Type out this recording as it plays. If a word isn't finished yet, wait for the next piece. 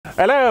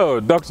Hello,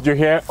 Dr. Joe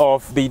here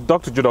of the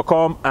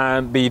drjoe.com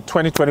and the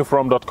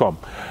 2020from.com.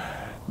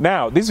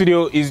 Now, this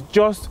video is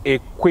just a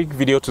quick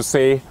video to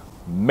say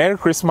Merry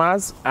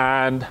Christmas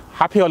and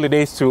Happy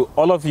Holidays to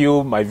all of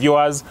you, my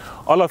viewers,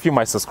 all of you,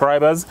 my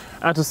subscribers,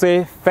 and to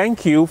say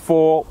thank you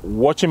for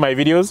watching my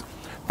videos.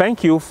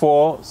 Thank you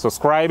for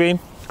subscribing.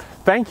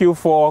 Thank you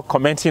for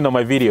commenting on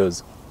my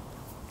videos.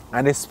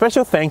 And a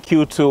special thank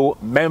you to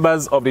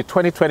members of the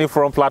 2020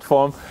 From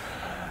platform.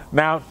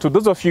 Now, to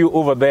those of you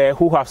over there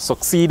who have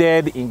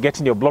succeeded in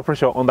getting your blood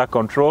pressure under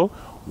control,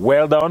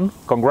 well done,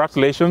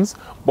 congratulations,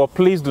 but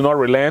please do not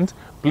relent.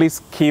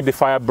 Please keep the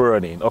fire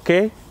burning,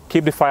 okay?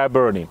 Keep the fire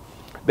burning.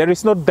 There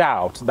is no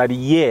doubt that the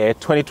year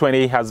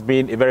 2020 has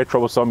been a very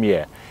troublesome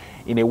year.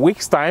 In a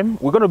week's time,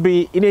 we're going to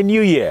be in a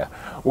new year.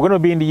 We're going to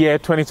be in the year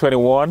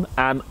 2021,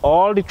 and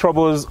all the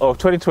troubles of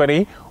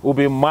 2020 will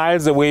be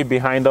miles away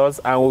behind us,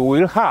 and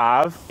we will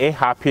have a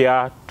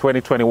happier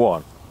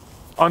 2021.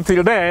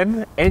 Until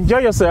then, enjoy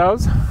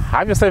yourselves,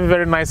 have yourself a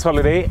very nice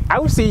holiday. I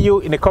will see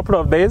you in a couple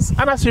of days,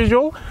 and as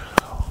usual,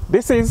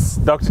 this is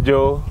Dr.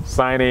 Joe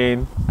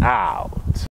signing out.